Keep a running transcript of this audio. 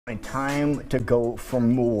And time to go for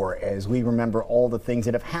more as we remember all the things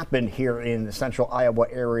that have happened here in the central Iowa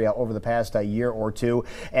area over the past year or two,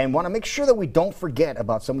 and want to make sure that we don't forget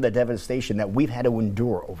about some of the devastation that we've had to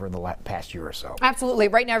endure over the past year or so. Absolutely.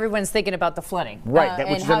 Right now everyone's thinking about the flooding. Right, which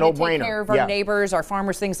and is a no-brainer. How to take care of our neighbors, our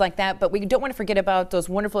farmers, things like that. But we don't want to forget about those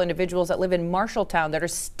wonderful individuals that live in Marshalltown that are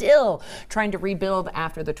still trying to rebuild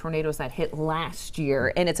after the tornadoes that hit last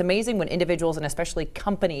year. And it's amazing when individuals and especially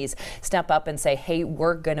companies step up and say, hey,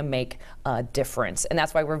 we're going to make a difference. And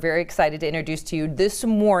that's why we're very excited to introduce to you this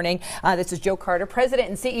morning. This is Joe Carter, President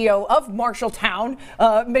and CEO of Marshalltown.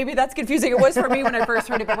 Maybe that's confusing. It was for me when I first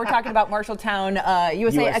heard it, but we're talking about Marshalltown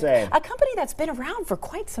USA. A company that's been around for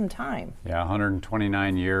quite some time. Yeah,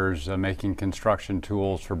 129 years making construction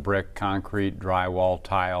tools for brick, concrete, drywall,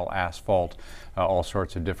 tile, asphalt, all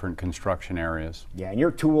sorts of different construction areas. Yeah, and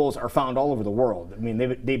your tools are found all over the world. I mean,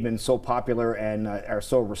 they've been so popular and are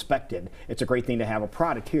so respected. It's a great thing to have a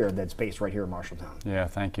product here that's based right here in Marshalltown. Yeah,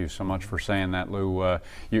 thank you so much for saying that, Lou.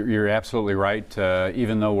 You're absolutely right.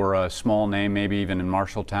 Even though we're a small name, maybe even in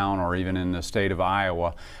Marshalltown or even in the state of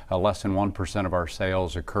Iowa, less than 1% of our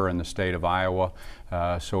sales occur in the state of Iowa.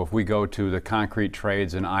 So if we go to the concrete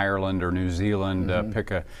trades in Ireland or New Zealand,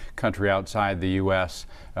 pick a country outside the U.S.,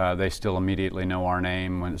 they still immediately know our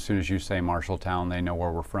name. As soon as you say Marshalltown, they know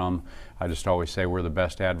where we're from. I just always say we're the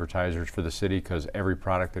best advertisers for the city because every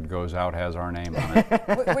product that goes out has our name on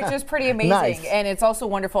it. Which is pretty amazing. Nice. And it's also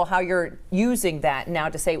wonderful how you're using that now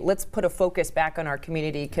to say, let's put a focus back on our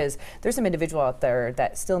community because there's some individual out there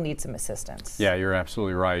that still need some assistance. Yeah, you're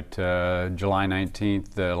absolutely right. July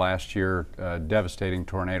 19th last year, devastating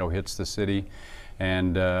tornado hits the city.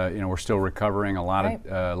 And we're still recovering. A lot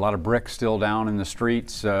of bricks still down in the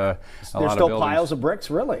streets. There's still piles of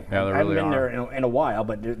bricks, really. Yeah, there really are. I haven't been there in a while,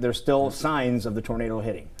 but there's still signs of the tornado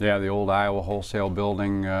hitting. Yeah, the old Iowa wholesale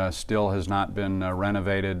building still has not been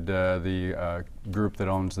renovated. The group that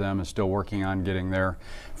owns them is still working on getting their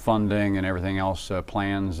funding and everything else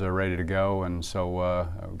plans ready to go, and so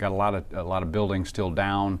we've got a lot of buildings still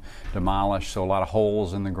down, demolished, so a lot of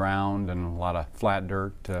holes in the ground and a lot of flat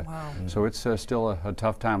dirt. Wow. So it's still a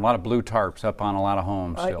tough time. A lot of blue tarps up on a lot of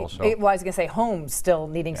homes still. Well, I was going to say homes still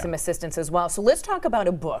needing some assistance as well. So let's talk about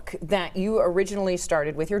a book that you originally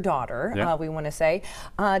started with your daughter, we want to say,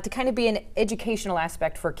 to kind of be an educational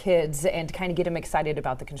aspect for kids and to kind of get them excited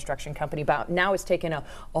about the construction company. But now it's taken a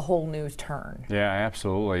whole new turn. Yeah,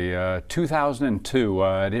 absolutely. 2002,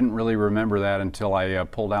 I didn't really remember that until I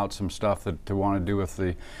pulled out some stuff that I want to do with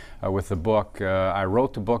the book. I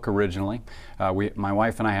wrote the book originally. My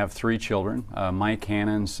wife and I have 3 children, Mike,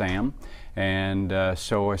 Hannah, and Sam. And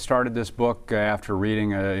so I started this book after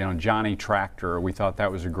reading Johnny Tractor. We thought that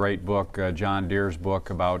was a great book, John Deere's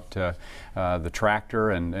book about the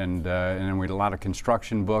tractor, and then we had a lot of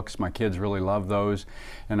construction books. My kids really love those,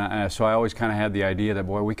 and so I always kind of had the idea that,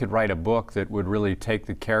 boy, we could write a book that would really take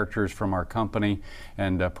the characters from our company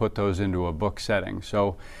and put those into a book setting.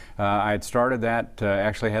 So I had started that,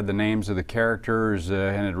 actually had the names of the characters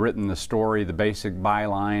and had written the story, the basic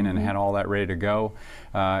byline, and had all that ready to go.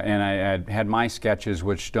 And I had my sketches,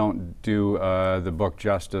 which don't do the book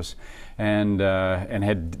justice, and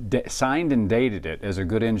had signed and dated it as a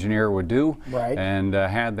good engineer would do. Right. And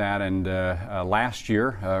had that. And last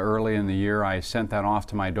year, early in the year, I sent that off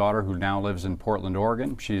to my daughter, who now lives in Portland,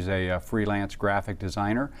 Oregon. She's a freelance graphic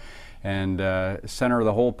designer. And sent her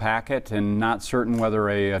the whole packet, and not certain whether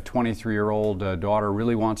a 23-year-old daughter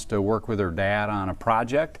really wants to work with her dad on a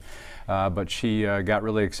project. But she got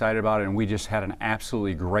really excited about it, and we just had an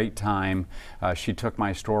absolutely great time. She took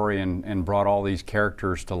my story and brought all these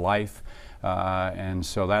characters to life. And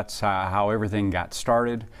so that's how everything got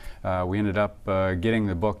started. We ended up getting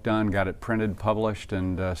the book done, got it printed, published,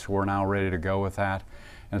 and so we're now ready to go with that.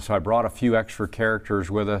 And so I brought a few extra characters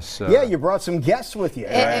with us. Yeah, you brought some guests with you.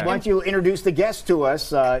 Why don't you introduce the guests to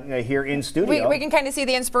us here in studio? We can kind of see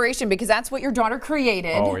the inspiration because that's what your daughter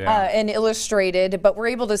created and illustrated, but we're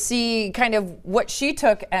able to see kind of what she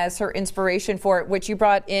took as her inspiration for it, which you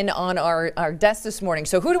brought in on our desk this morning.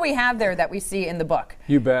 So who do we have there that we see in the book?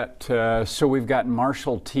 You bet. So we've got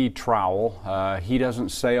Marshall T. Trowell. He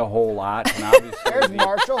doesn't say a whole lot. And obviously there's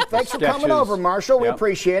Marshall. Thanks for coming over, Marshall. We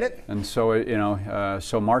appreciate it. And so,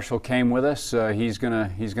 so Marshall came with us. He's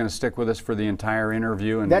gonna stick with us for the entire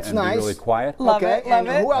interview and, That's and nice. be really quiet. Love it.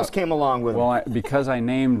 Who else came along with him? Well, because I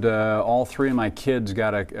named all 3 of my kids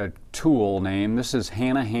got a tool name. This is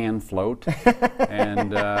Hannah Handfloat,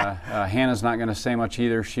 and Hannah's not going to say much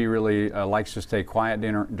either. She really likes to stay quiet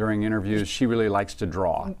during interviews. She really likes to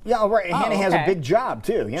draw. Yeah, right. Hannah has a big job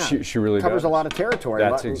too. Yeah, she really covers does. a lot of territory.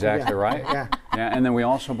 That's exactly right. Yeah. Yeah, and then we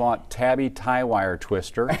also bought Tabby Tie Wire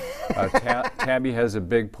Twister. Tabby has a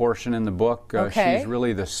big portion in the book. Okay. She's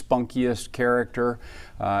really the spunkiest character,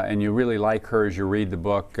 and you really like her as you read the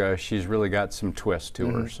book. She's really got some twist to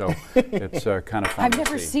her, so it's kind of fun. I've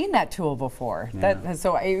never seen that tool before. Yeah.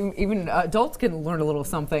 Even adults can learn a little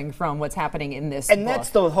something from what's happening in this And book. that's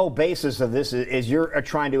the whole basis of this, is you're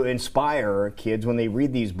trying to inspire kids when they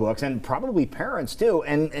read these books, and probably parents too.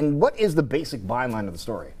 And what is the basic byline of the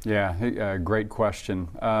story? Yeah, great question.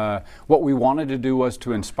 What we wanted to do was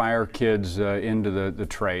to inspire kids into the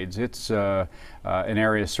trades. It's an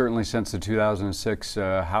area, certainly since the 2006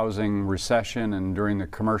 housing recession and during the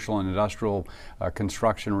commercial and industrial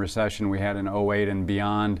construction recession we had in '08 and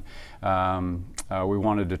beyond. We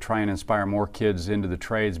wanted to try and inspire more kids into the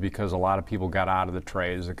trades because a lot of people got out of the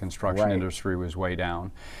trades. The construction industry was way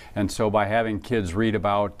down. And so by having kids read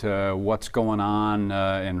about what's going on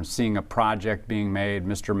and seeing a project being made,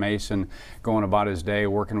 Mr. Mason going about his day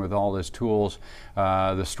working with all his tools,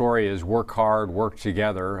 the story is work hard, work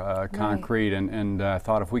together, concrete. And I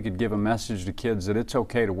thought if we could give a message to kids that it's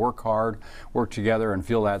okay to work hard, work together, and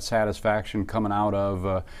feel that satisfaction coming out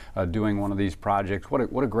of doing one of these projects. What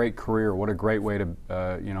a great career, what a great way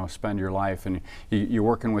to spend your life, and you're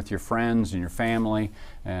working with your friends and your family,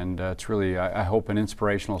 and it's really, I hope, an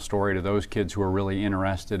inspirational story to those kids who are really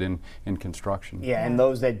interested in construction. Yeah, and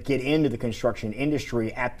those that get into the construction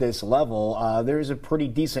industry at this level, there's a pretty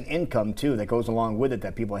decent income too that goes along with it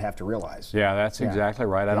that people have to realize. Yeah, that's exactly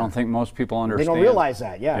right. I don't think most people understand. They don't realize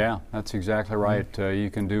that, Yeah, that's exactly right. You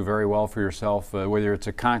can do very well for yourself, whether it's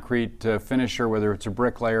a concrete finisher, whether it's a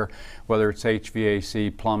bricklayer, whether it's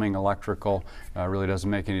HVAC, plumbing, electrical, really doesn't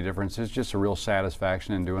make any difference. It's just a real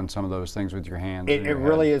satisfaction in doing some of those things with your hands. It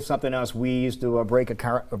really is something else. We used to break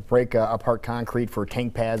apart concrete for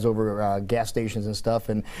tank pads over gas stations and stuff.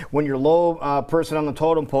 And when you're low person on the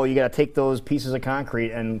totem pole, you got to take those pieces of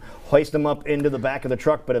concrete and hoist them up into the back of the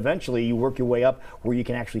truck. But eventually, you work your way up where you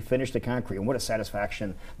can actually finish the concrete. And what a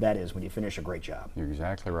satisfaction that is when you finish a great job. You're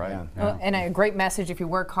exactly right. Yeah. Well, and a great message: if you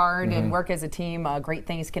work hard and work as a team, great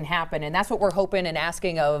things can happen. And that's what we're hoping and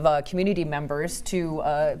asking of community members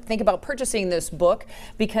to think about purchasing this book,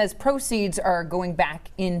 because proceeds are going back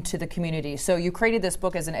into the community. So you created this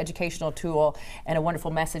book as an educational tool and a wonderful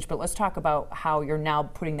message, but let's talk about how you're now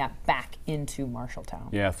putting that back into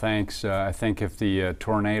Marshalltown. Yeah, thanks. I think if the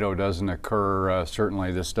tornado doesn't occur,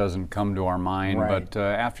 certainly this doesn't come to our mind. Right. But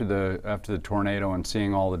after the tornado and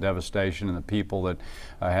seeing all the devastation and the people that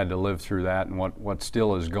had to live through that, and what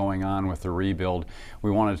still is going on with the rebuild,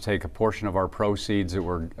 we wanted to take a portion of our proceeds that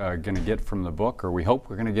we're going to get from the book, or we hope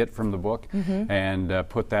we're going to get from the book, and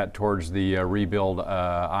put that towards the Rebuild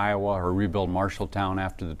Iowa or Rebuild Marshalltown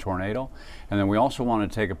after the tornado. And then we also want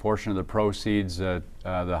to take a portion of the proceeds. The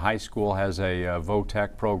high school has a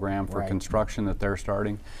VOTEC program for construction that they're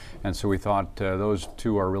starting. And so we thought those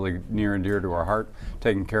two are really near and dear to our heart,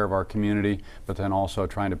 taking care of our community, but then also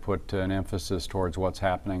trying to put an emphasis towards what's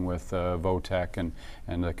happening with VOTEC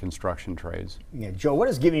and the construction trades. Yeah, Joe, what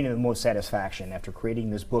is giving you the most satisfaction after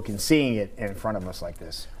creating this book and seeing it in front of us like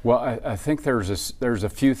this? Well, I think there's a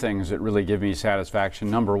few things that really give me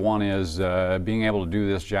satisfaction. Number one is being able to do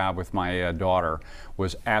this job with my daughter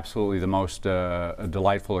was absolutely the most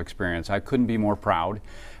delightful experience. I couldn't be more proud.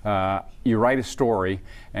 You write a story,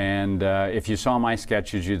 and if you saw my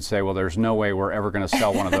sketches, you'd say, well, there's no way we're ever going to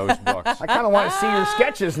sell one of those books. I kind of want to see your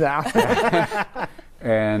sketches now.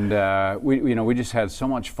 And we just had so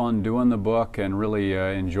much fun doing the book and really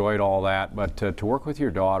enjoyed all that. But to work with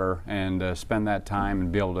your daughter and spend that time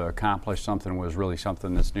and be able to accomplish something was really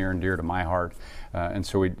something that's near and dear to my heart. And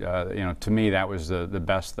so to me, that was the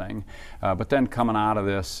best thing. But then coming out of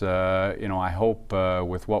this, I hope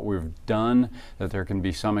with what we've done that there can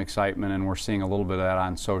be some excitement, and we're seeing a little bit of that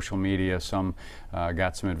on social media. Some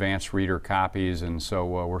got some advanced reader copies, and so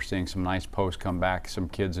we're seeing some nice posts come back, some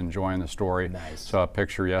kids enjoying the story. Nice. Saw a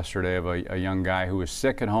picture yesterday of a young guy who was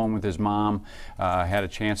sick at home with his mom, had a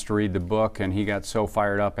chance to read the book, and he got so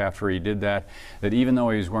fired up after he did that even though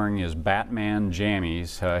he was wearing his Batman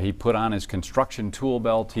jammies, he put on his construction tool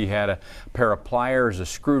belt. He had a pair of pliers, a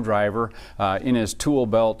screwdriver. In his tool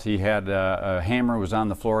belt, he had a hammer was on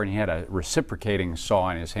the floor, and he had a reciprocating saw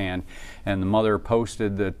in his hand. And the mother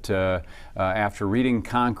posted that after reading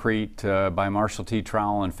Concrete by Marshall T.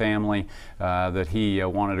 Trowell and family, that he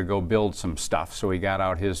wanted to go build some stuff. So he got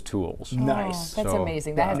out his tools. Nice. That's So,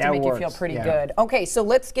 amazing. That has to that make you feel works. pretty Yeah. good. Okay, so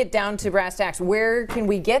let's get down to brass tacks. Where can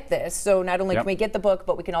we get this? So not only Yep. can we get the book,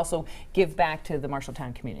 but we can also give back to the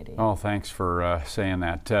Marshalltown community. Oh, thanks for saying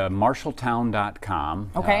that.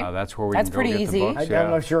 Marshalltown.com. Okay. That's where we That's can go pretty get easy. the books. I'm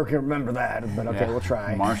not sure I can remember that, but okay, Yeah. we'll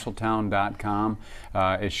try. Marshalltown.com.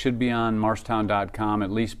 It should be on Marshalltown.com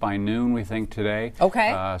at least by noon, we think, today.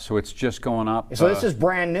 Okay. So it's just going up. So this is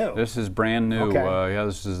brand new. This is brand new. Okay. Yeah,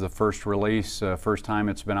 this is the first release, first time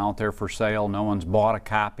it's been out there for sale. No one's bought a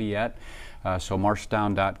copy yet. So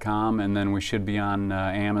Marshalltown.com, and then we should be on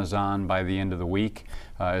Amazon by the end of the week,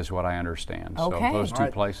 is what I understand. Okay. So those two All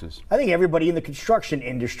right. places. I think everybody in the construction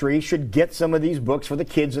industry should get some of these books for the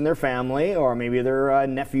kids in their family, or maybe their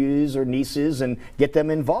nephews or nieces, and get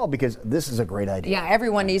them involved, because this is a great idea. Yeah,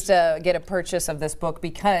 everyone needs to get a purchase of this book,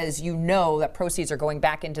 because you know that proceeds are going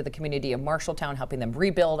back into the community of Marshalltown, helping them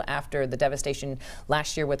rebuild after the devastation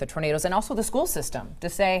last year with the tornadoes, and also the school system to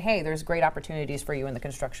say, hey, there's great opportunities for you in the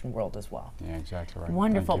construction world as well. Yeah, exactly right.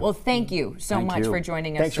 Wonderful. Thank you. Well, thank you so Thank much you. for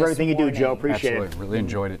joining us. Thanks for this everything you do, Joe. morning. Appreciate Absolutely. Really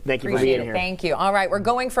enjoyed it. Thank you for Appreciate being it. here. Thank you. All right, we're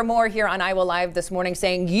going for more here on Iowa Live this morning,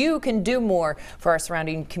 saying you can do more for our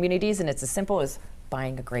surrounding communities, and it's as simple as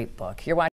buying a great book. You're watching